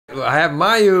I have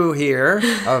Mayu here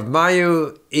of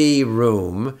Mayu E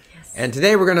Room. Yes. And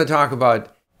today we're going to talk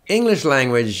about English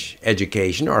language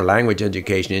education or language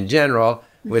education in general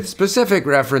with specific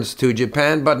reference to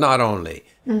Japan, but not only.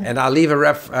 And I'll leave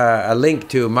a link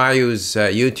to Mayu's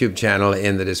YouTube channel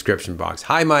in the description box.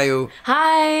 Hi, Mayu.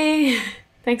 Hi.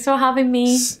 Thanks for having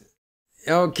me.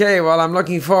 Okay, well, I'm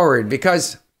looking forward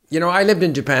because, you know, I lived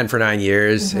in Japan for 9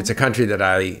 years. It's a country that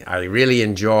I really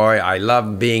enjoy. I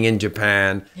love being in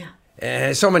Japan.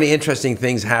 Yeah. So many interesting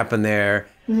things happen there.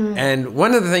 And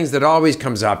one of the things that always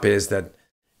comes up is that,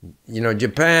 you know,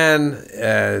 Japan,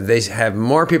 they have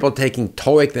more people taking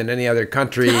TOEIC than any other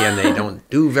country, and they don't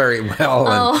do very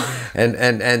well.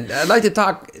 And I'd like to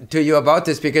talk to you about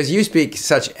this because you speak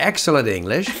such excellent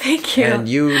English. Thank you. And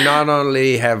you not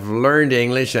only have learned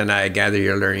English, and I gather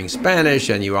you're learning Spanish,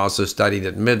 and you also studied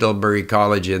at Middlebury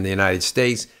College in the United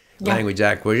States, language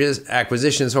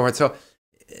acquisition and so forth. So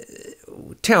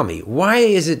tell me, why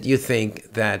is it you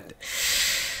think that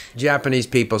Japanese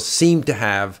people seem to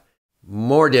have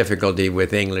more difficulty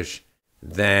with English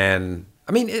than,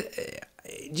 I mean,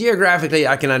 geographically,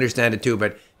 I can understand it too,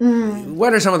 but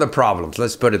what are some of the problems?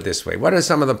 Let's put it this way. What are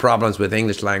some of the problems with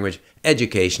English language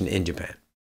education in Japan?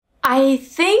 I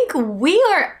think we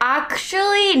are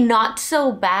actually not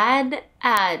so bad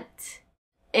at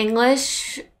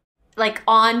English, like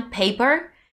on paper.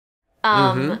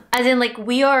 As in, like,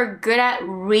 we are good at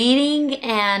reading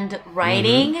and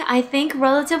writing, I think,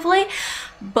 relatively.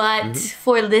 But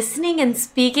for listening and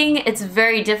speaking, it's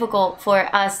very difficult for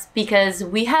us because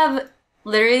we have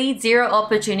literally zero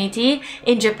opportunity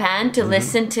in Japan to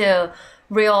listen to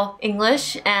real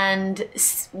English. And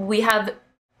we have,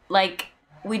 like,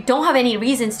 we don't have any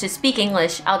reasons to speak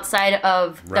English outside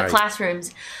of the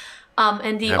classrooms.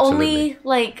 And the only,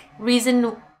 like,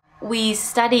 reason we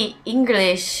study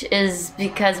English is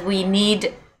because we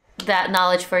need that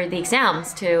knowledge for the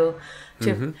exams to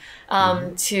you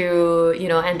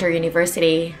know, enter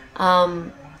university.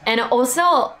 And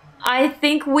also, I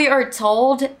think we are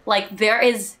told, like, there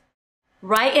is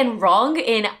right and wrong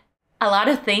in a lot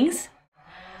of things.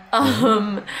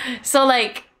 So,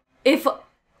 like, if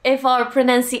our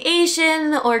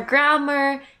pronunciation or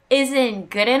grammar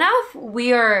isn't good enough,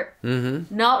 we are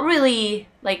not really,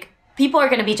 like, people are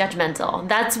going to be judgmental.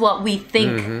 That's what we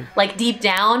think, like, deep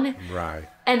down. Right.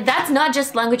 And that's not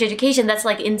just language education. That's,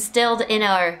 like, instilled in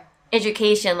our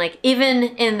education, like, even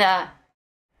in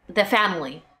the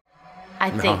family,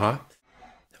 I think.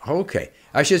 Okay.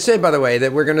 I should say, by the way,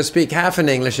 that we're going to speak half in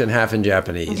English and half in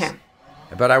Japanese. Okay.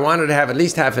 But I wanted to have at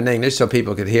least half in English so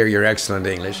people could hear your excellent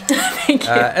English. Thank you.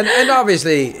 And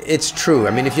obviously, it's true.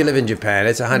 I mean, if you live in Japan,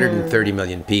 it's 130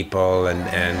 million people,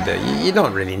 and you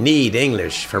don't really need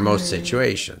English for most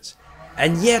situations.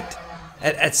 And yet,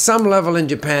 at some level in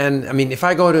Japan, I mean, if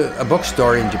I go to a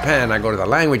bookstore in Japan, I go to the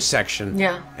language section,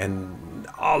 and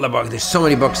all the books, there's so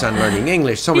many books on learning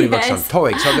English, so many books on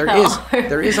TOEIC, so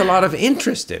there is a lot of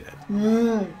interest in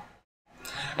it.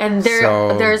 And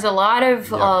there's a lot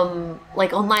of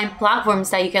like, online platforms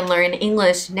that you can learn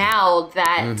English now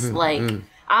that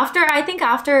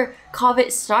after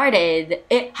COVID started,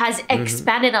 it has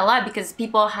expanded a lot because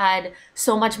people had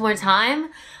so much more time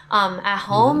at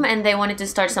home and they wanted to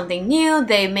start something new.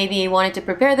 They maybe wanted to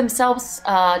prepare themselves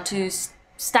to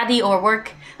study or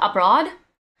work abroad.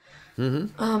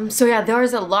 So yeah,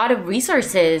 there's a lot of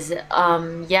resources,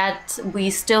 yet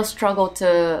we still struggle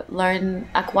to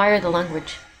acquire the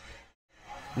language.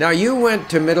 Now, you went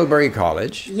to Middlebury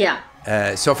College. Yeah.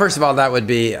 So first of all, that would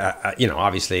be, you know,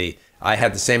 obviously, I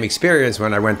had the same experience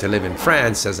when I went to live in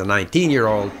France as a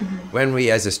 19-year-old. When we,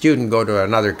 as a student, go to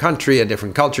another country, a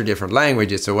different culture, different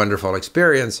language, it's a wonderful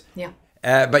experience. Yeah.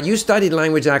 But you studied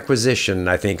language acquisition,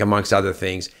 I think, amongst other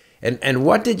things. And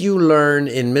what did you learn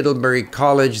in Middlebury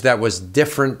College that was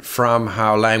different from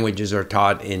how languages are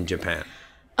taught in Japan?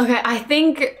 Okay, I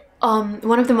think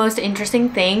one of the most interesting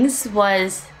things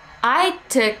was I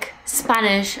took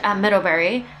Spanish at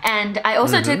Middlebury, and I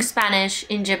also took Spanish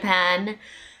in Japan,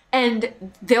 and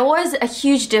there was a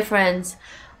huge difference.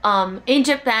 In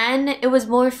Japan, it was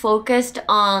more focused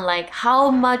on, like, how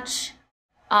much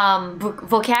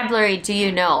vocabulary do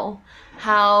you know?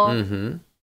 How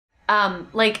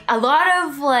like, a lot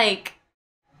of, like,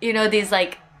 you know, these,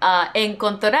 like,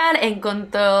 encontrar,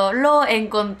 encontró,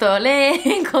 encontrole,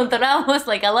 encontramos,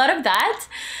 like, a lot of that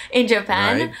in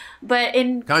Japan. Right. But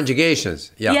in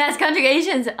conjugations, yes,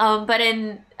 conjugations. But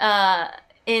in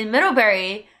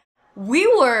Middlebury, we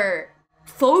were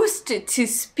forced to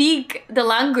speak the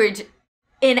language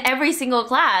in every single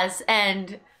class,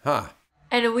 and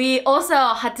we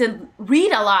also had to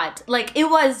read a lot. Like, it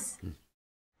was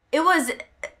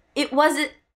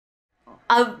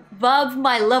above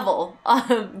my level.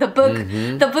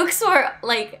 The books were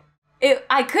like,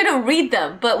 I couldn't read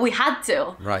them, but we had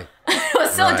to. Right. It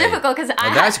was so difficult because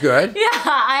that's good. Yeah,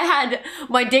 I had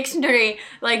my dictionary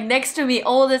like next to me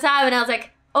all the time, and I was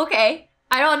like, okay,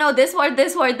 I don't know this word,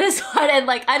 and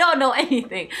like I don't know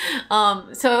anything.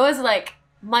 So it was like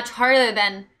much harder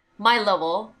than my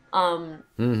level.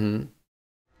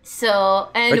 So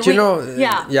and but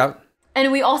yeah.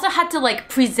 And we also had to like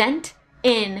present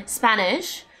in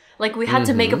Spanish. Like we had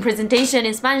to make a presentation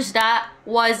in Spanish that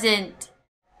wasn't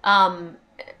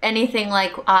anything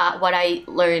like what I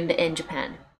learned in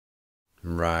Japan.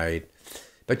 Right.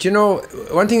 But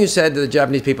one thing you said, the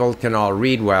Japanese people can all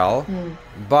read well,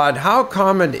 but how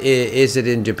common is it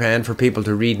in Japan for people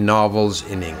to read novels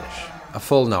in English? A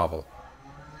full novel?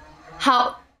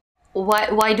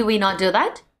 Why do we not do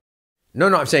that? No,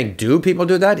 I'm saying, do people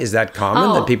do that? Is that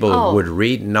common that people would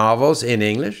read novels in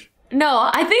English? No,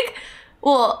 I think,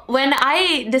 well, when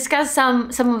I discuss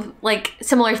some like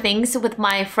similar things with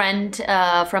my friend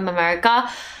from America,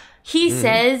 he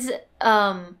says,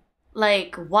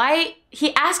 like, why,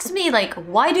 he asks me, like,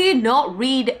 why do you not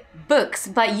read books,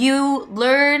 but you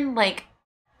learn,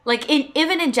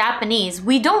 even in Japanese,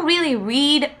 we don't really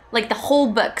read, like, the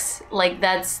whole books, like,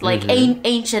 that's, like,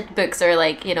 ancient books, or,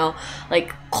 like,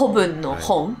 like, kobun no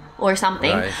hon, or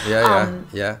something. Right,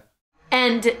 yeah.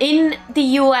 And in the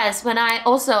U.S., when I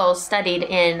also studied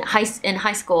in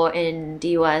high school in the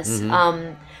U.S.,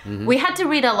 we had to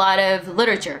read a lot of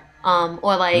literature,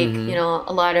 or, like,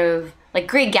 a lot of, like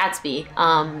Great Gatsby,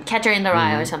 Catcher in the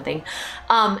Rye or something.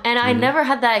 And I never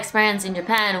had that experience in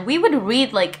Japan. We would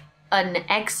read like an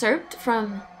excerpt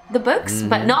from the books,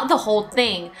 but not the whole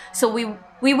thing. So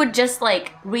we would just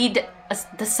like read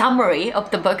the summary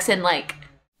of the books and like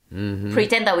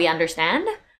pretend that we understand.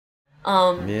 So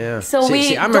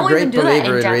I'm a great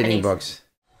believer in reading books.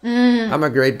 I'm a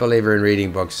great believer in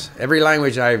reading books. Every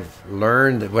language I've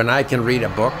learned, when I can read a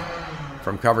book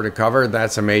from cover to cover,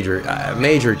 that's a major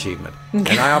achievement. And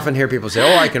I often hear people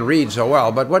say, I can read so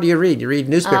well, but what do you read? You read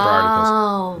newspaper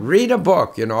articles. Read a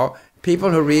book,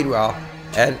 people who read well.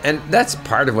 And that's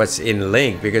part of what's in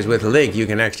Link, because with Link, you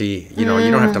can actually, you don't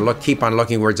have to keep on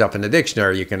looking words up in the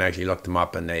dictionary. You can actually look them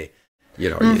up, and they, you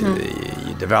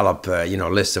develop,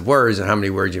 lists of words and how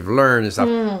many words you've learned and stuff.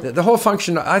 The whole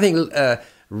function, I think,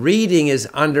 reading is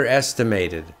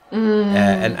underestimated.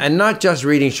 And not just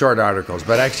reading short articles,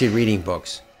 but actually reading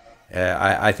books,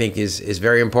 I think is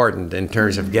very important in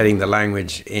terms of getting the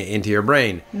language into your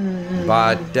brain.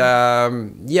 But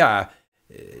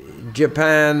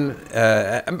Japan,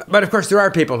 but of course there are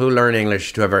people who learn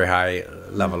English to a very high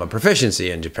level of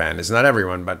proficiency in Japan. It's not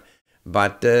everyone, but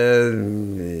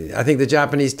I think the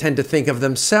Japanese tend to think of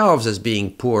themselves as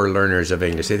being poor learners of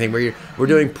English. They think we're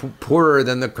doing poorer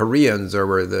than the Koreans,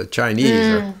 or the Chinese,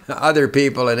 or other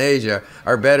people in Asia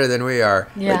are better than we are,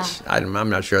 which I'm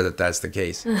not sure that that's the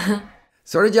case.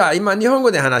 それじゃあ今日本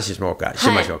語で話しま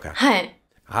しょうか。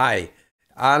はい。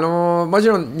もち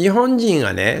ろん日本人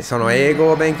がね、その英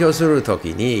語を勉強すると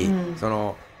きに、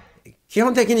基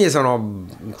本的にこ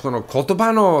の言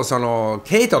葉の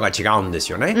系統が違うんです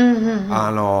よね。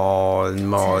もう日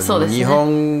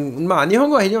本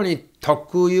語は非常に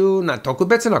特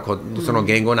別なその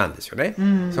言語なんですよね。い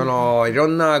ろ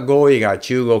んな語彙が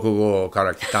中国語か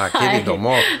ら来たけれど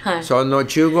も、その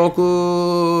中国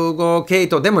語系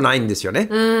統でもないんですよね。日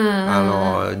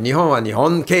本は日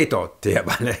本系統って言え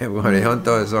ばね、これ本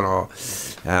当固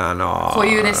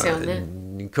有ですよね。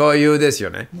固有ですよ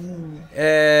ね。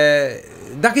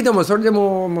だけどもそれで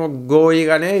も語彙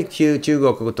がね、中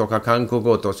国とか韓国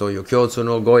語とそういう共通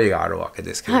の語彙があるわけ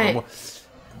ですけれども、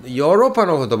ヨーロッパ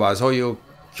の言葉はそういう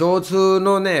共通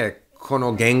のね、こ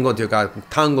の言語というか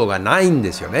単語がないん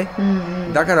ですよね。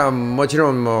だからもち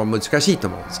ろんもう難しいと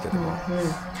思うんですけども、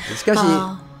しかし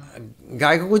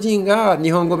外国人が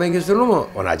日本語を勉強するのも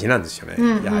同じなんですよね。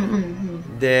やはり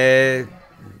で、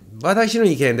私の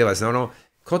意見では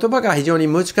言葉が非常に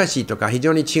難しいとか非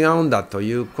常に違うんだと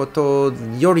いうこと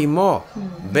よりも、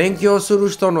勉強する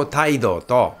人の態度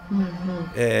と、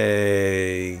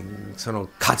その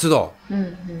活動、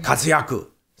活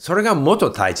躍、それがもっと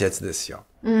大切ですよ。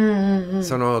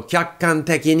客観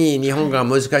的に日本が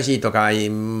難しいとか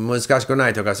難しくな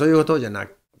いとかそういうことじゃな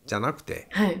くて、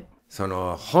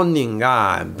本人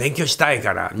が勉強したい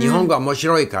から、日本語は面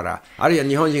白いから、あるいは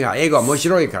日本人が英語は面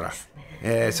白いから、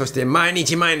そして毎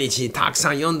日たくさ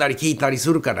ん読んだり聞いたりす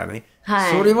るからね、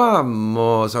それは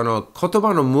もう言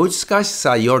葉の難し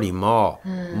さよりも、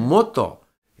もっと、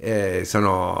大切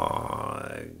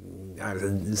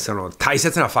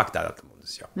なファクターだと思うんで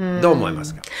すよ。どう思いま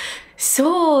すか？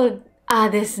そう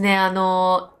ですね。や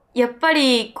っぱ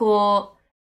り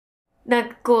なん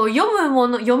かこう読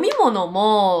み物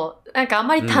も、なんかあん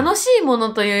まり楽しいも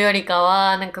のというよりか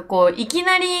は、なんかこう、いき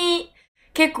なり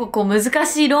結構こう難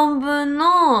しい論文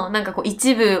の、なんかこう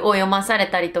一部を読まされ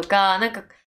たりとか、なんか、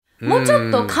もうちょ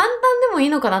っと簡単でもいい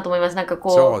のかなと思います。なんか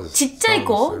こう、ちっちゃい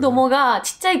子供が、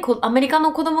ちっちゃいアメリカ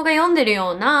の子供が読んでる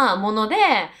ようなもので、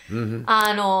か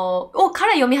ら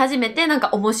読み始めて、なんか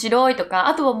面白いとか、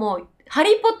あとはもう、ハ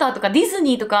リーポッターとかディズ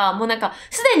ニーとか、もうなんか、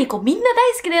すでにこうみんな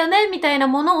大好きだよね、みたいな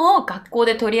ものを学校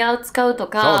で取り扱うと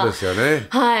か。そうですよね。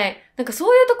はい。なんかそ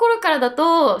ういうところからだ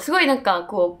と、すごいなんか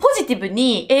こう、ポジティブ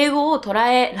に英語を捉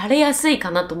えられやすい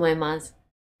かなと思います。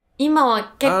今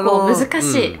は結構難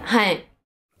しい。はい。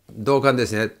同感で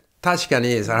すね。確か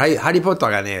に、ハリー・ポッタ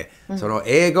ーがね、その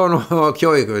英語の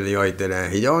教育においてね、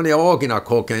非常に大きな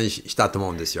貢献したと思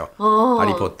うんですよ。ハ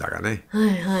リー・ポッターがね。はい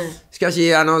はい。しか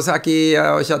し、さっき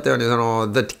おっしゃったように、The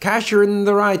Catcher in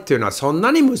the Rye っていうのはそん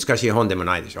なに難しい本でも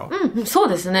ないでしょ。そう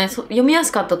ですね。読みや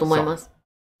すかったと思います。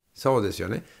そうですよ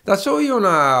ね。そういうよう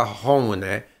な本を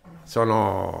ね、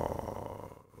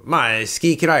まあ、好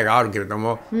き嫌いがあるけれど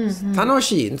も、楽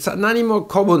しい。何も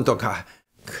古文とか、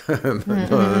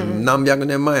何百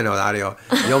年前のあれを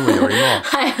読むよりも、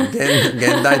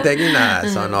現代的な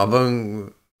その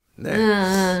文、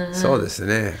ね、そうです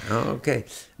ね。OK。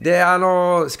で、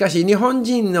しかし日本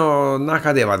人の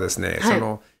中ではですね、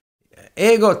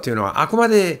英語っていうのはあくま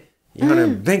で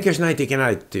勉強しないといけ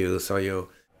ないっていう、そういう、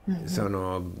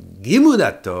義務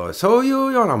だと、そうい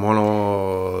うようなも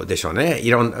のでしょうね。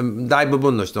大部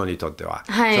分の人にとっては。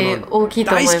はい、大きい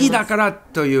と思います。大好きだから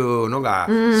というのが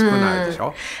少ないでし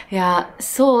ょ。いや、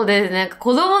そうですね。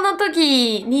子供の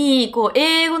時に、こう、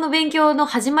英語の勉強の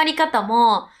始まり方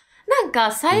も、なん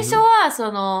か最初は、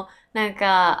なん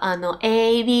か、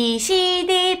A, B, C,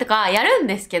 D とかやるん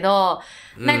ですけど、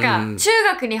なんか、中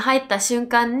学に入った瞬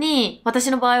間に、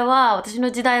私の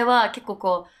時代は結構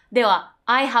こう、では、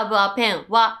I have a pen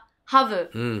は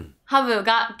have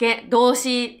が動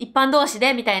詞、一般動詞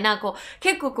でみたいな、こう、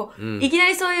結構こう、いきな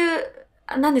りそういう、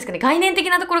なんですかね、概念的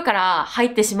なところから入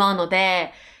ってしまうの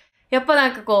で、やっぱな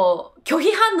んかこう、拒否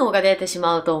反応が出てし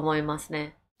まうと思います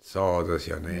ね。そうです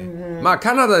よね。まあ、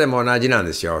カナダでも同じなん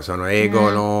ですよ。その英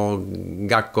語の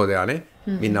学校ではね、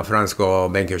みんなフランス語を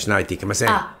勉強しないといけません。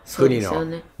国の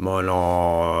も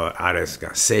の、あれですか、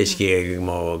正式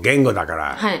も言語だか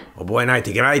ら、覚えない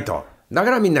といけないと。だ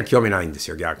からみんな興味ないんです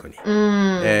よ、逆に。スウ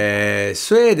ェ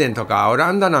ーデンとかオラ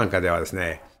ンダなんかではです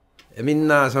ね、みん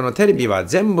なそのテレビは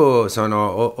全部そ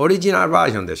のオリジナルバ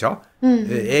ージョンでしょ、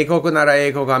英国なら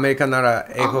英国、アメリカなら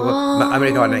英国、アメ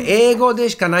リカはね、英語で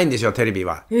しかないんですよ、テレビ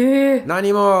は。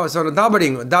何もそのダビ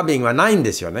ングはないん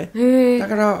ですよね。だ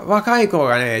から若い子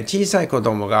がね、小さい子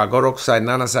供が5、6歳、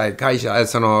7歳、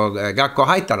学校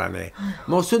入ったらね、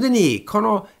もうすでにこ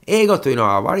の英語というの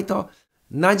は割と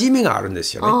馴染みがあるんで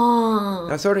すよね。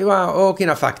それは大き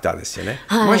なファクターですよね。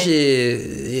も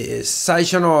し最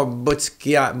初のぶつ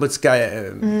け本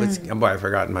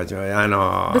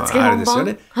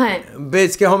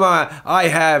は I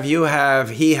have, you have,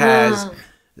 he has、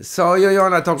そういうよう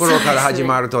なところから始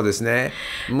まるとですね、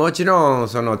もちろん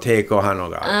その抵抗反応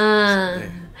があるんです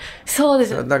よね。そうで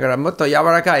す。だからもっと柔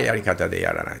らかいやり方で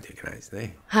やらないといけないです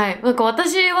ね。はい。なんか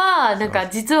私は、なんか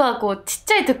実はこう、ちっ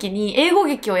ちゃい時に英語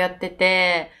劇をやって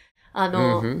て、なん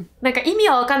か意味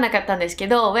はわかんなかったんですけ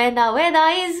ど、weather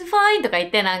is fine とか言っ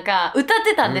てなんか歌っ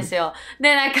てたんですよ。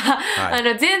で、なんか、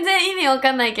全然意味わ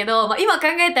かんないけど、まあ、今考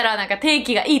えたらなんか天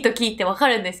気がいい時ってわか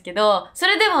るんですけど、そ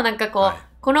れでもなんかこう、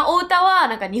このお歌は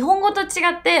なんか日本語と違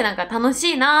ってなんか楽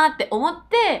しいなーって思っ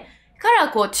て、から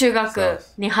こう中学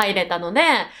に入れたので、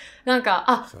なん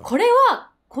か、これは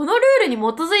このルールに基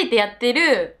づいてやって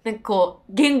る、なんかこ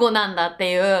う、言語なんだっ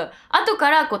ていう、後か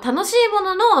らこう楽しいも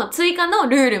のの追加の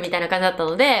ルールみたいな感じだった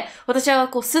ので、私は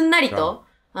こうすんなりと、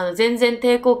全然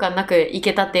抵抗感なくい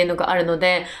けたっていうのがあるの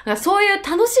で、そういう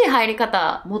楽しい入り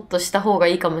方、もっとした方が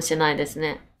いいかもしれないです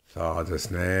ね。そうで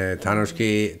すね。楽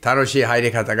しい入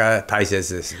り方が大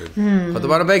切です。言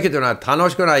葉の勉強というのは楽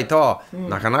しくないと、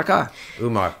なかなかう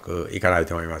まくいかない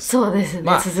と思います。そうです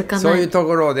ね。続かない。そういうと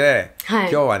ころで、今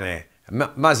日はね、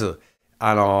まず、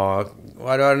我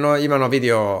々の今のビ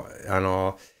デオ、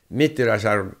見てらっし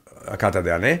ゃる方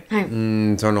ではね、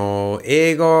その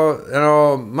英語、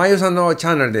まゆさんのチ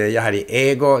ャンネルでやはり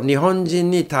英語、日本人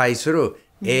に対する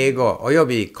英語およ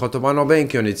び言葉の勉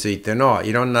強についての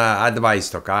いろんなアドバイ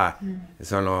スとか、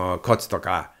そのコツと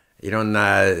か、いろん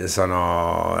な、あれ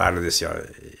ですよ、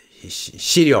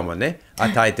資料もね、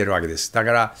与えてるわけです。だ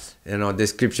から、ディ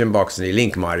スクリプションボックスにリ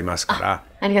ンクもありますから、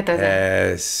ありがとうござ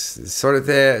います。そ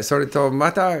れと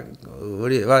また、我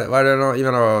々の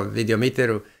今のビデオを見て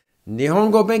る日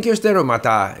本語を勉強してるま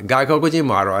た外国人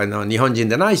もある、日本人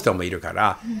でない人もいるか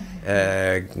ら、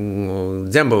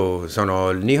全部そ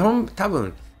の多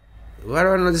分我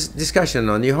々のディスカッション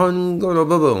の日本語の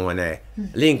部分をね、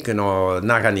リンクの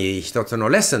中に一つの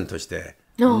レッスンとして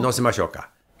載せましょうか。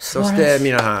そして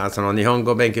皆さん、その日本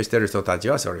語を勉強している人たち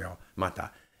はそれをま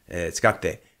た、使っ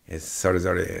て、それ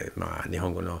ぞれ、日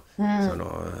本語の、そ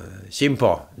の進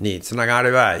歩につなが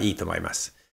ればいいと思いま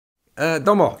す。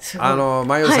どうも、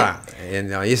まゆさん、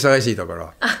忙しいとこ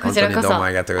ろ、こちらこそ本当にどうもあ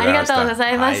りがとうございました。ありがとうござ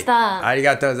いました。あり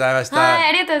がとうございました。はい、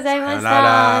ありがとうございまし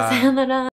た。さよなら。